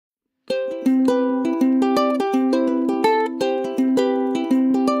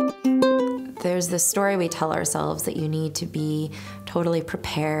There's this story we tell ourselves that you need to be totally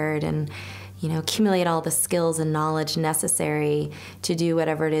prepared and, you know, accumulate all the skills and knowledge necessary to do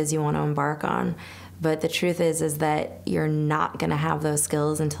whatever it is you want to embark on. But the truth is that you're not going to have those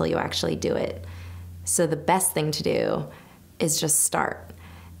skills until you actually do it. So the best thing to do is just start.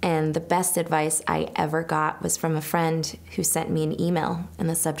 And the best advice I ever got was from a friend who sent me an email, and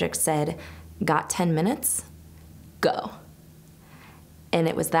the subject said, "Got 10 minutes? Go." And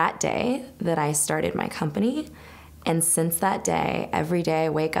it was that day that I started my company. And since that day, every day I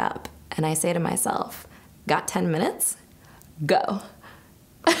wake up and I say to myself, "Got 10 minutes? Go."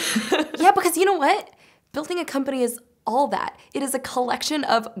 Yeah, because you know what? Building a company is all that. It is a collection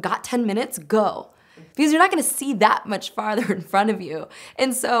of got 10 minutes, go. Because you're not gonna see that much farther in front of you.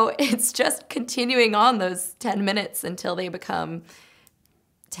 And so it's just continuing on those 10 minutes until they become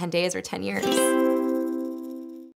 10 days or 10 years.